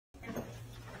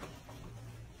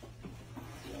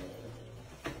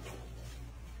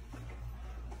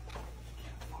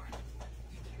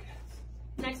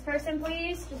Next person,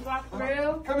 please. Just walk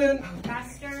through. Come in.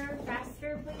 Faster,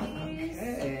 please.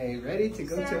 Okay, ready to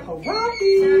go Sir, to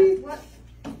Hawaii. Sir,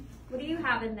 what do you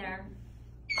have in there?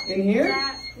 In here?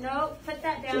 No, put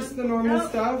that down. Just the normal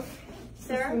stuff.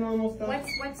 Sir, just the normal stuff.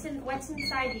 What's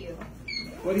inside you?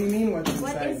 What do you mean what's inside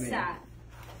me? What is that?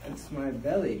 That's my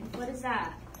belly. What is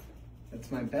that?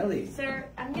 That's my belly. Sir,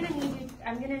 I'm gonna need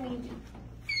you.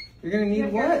 You're gonna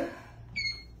need what?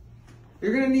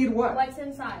 You're gonna need what? What's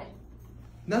inside?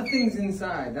 Nothing's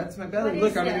inside. That's my belly. What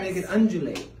Look, is I'm gonna make it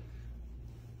undulate.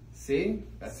 See?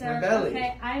 That's Sir, my belly.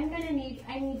 Okay, I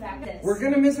need back this. We're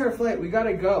gonna miss our flight. We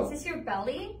gotta go. Is this your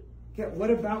belly? Yeah, what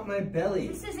about my belly?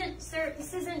 This isn't, sir,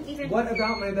 this isn't even... What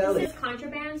about my belly? This is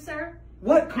contraband, sir.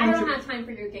 What I don't have time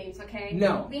for your games, okay?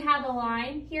 No. We have a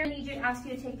line here. I need to ask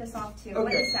you to take this off, too. Okay.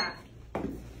 What is that?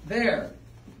 There.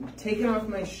 I'm taking off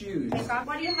my shoes. Take off.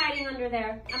 What are you hiding under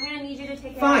there? I'm going to need you to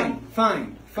take it off.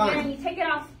 Fine. I'm going to need take it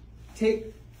off.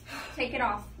 Take it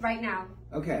off right now.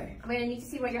 Okay. I'm going to need to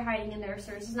see what you're hiding in there,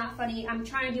 sir. This is not funny. I'm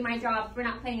trying to do my job. We're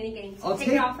not playing any games. Take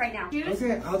it off right now. Shoes?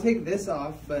 Okay, I'll take this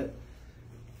off, but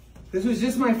this was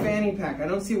just my fanny pack. I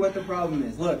don't see what the problem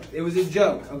is. Look, it was a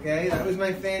joke, okay? That was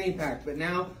my fanny pack, but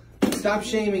now stop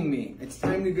shaming me. It's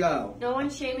time to go. No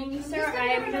one's shaming you, sir. I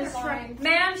am just trying.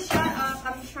 Ma'am, shut up.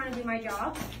 I'm just trying to do my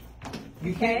job.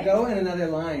 You can't go in another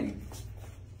line.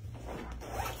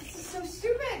 This is so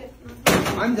stupid.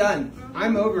 I'm done.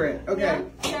 I'm over it. Okay.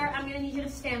 Yeah, sir, I'm going to need you to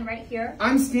stand right here.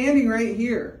 I'm standing right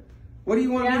here. What do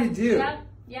you want me to do?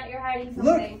 Yeah, you're hiding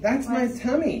something. Look, that's my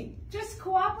tummy. Just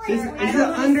cooperate. This is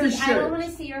the undershirt. I don't want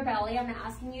to see your belly. I'm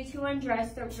asking you to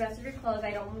undress the rest of your clothes.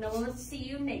 No one wants to see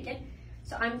you naked.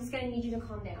 So I'm just going to need you to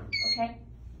calm down, okay?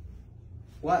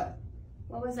 What?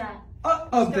 What was that?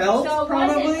 A belt,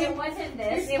 probably? It wasn't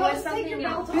this. It was something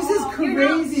else. This is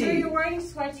crazy. Sir, you're wearing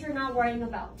sweats. You're not wearing a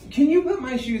belt. Can you put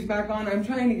my shoes back on? I'm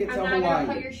trying to get to Hawaii. I'm not going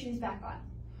to put your shoes back on.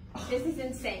 This is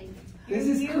insane. This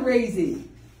is crazy.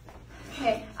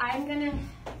 Okay, I'm going to...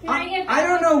 I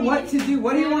don't know what to do.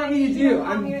 What do you want me to do?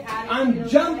 I'm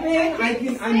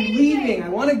jumping. I'm leaving. I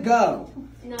want to go.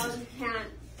 No, you can't.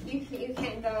 You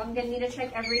can't go. I'm going to need to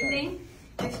check everything.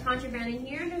 There's contraband in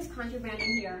here. There's contraband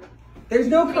in here. There's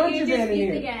no contraband in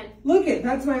here. Again. Look it.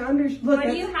 That's my What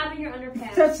do you have in your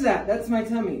underpants? Touch that. That's my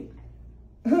tummy.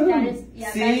 That is,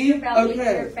 yeah, See? that's your belly.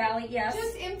 Okay. Your belly, yes.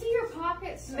 Just empty your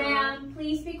pockets, sir. Ma'am,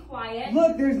 please be quiet.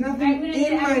 Look, there's nothing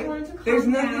in my pockets. You're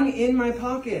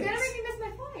gonna make me miss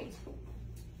my flight.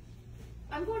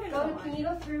 I'm going to Can you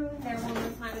go through there one more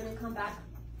time and then come back?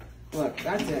 Look,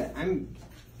 that's it.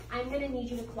 I'm gonna need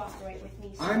you to cooperate with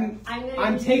me, sir.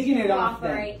 I'm taking it off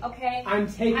then. Okay? I'm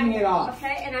taking it off.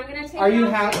 Okay, and I'm gonna take it off. Are you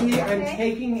happy? I'm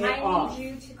taking it off. I need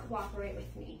you to cooperate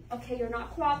with me. Okay, you're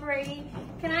not cooperating.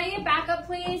 Can I get back up,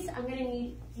 please? I'm gonna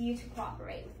need you to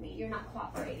cooperate with me. You're not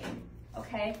cooperating.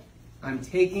 Okay? I'm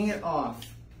taking it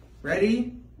off.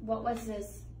 Ready? What was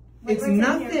this? It's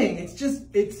nothing.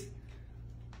 It's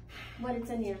What is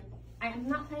in here? I'm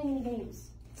not playing any games.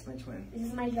 It's my twin. This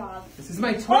is my job. This is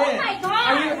my twin. Oh my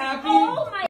God! Are you happy? Oh my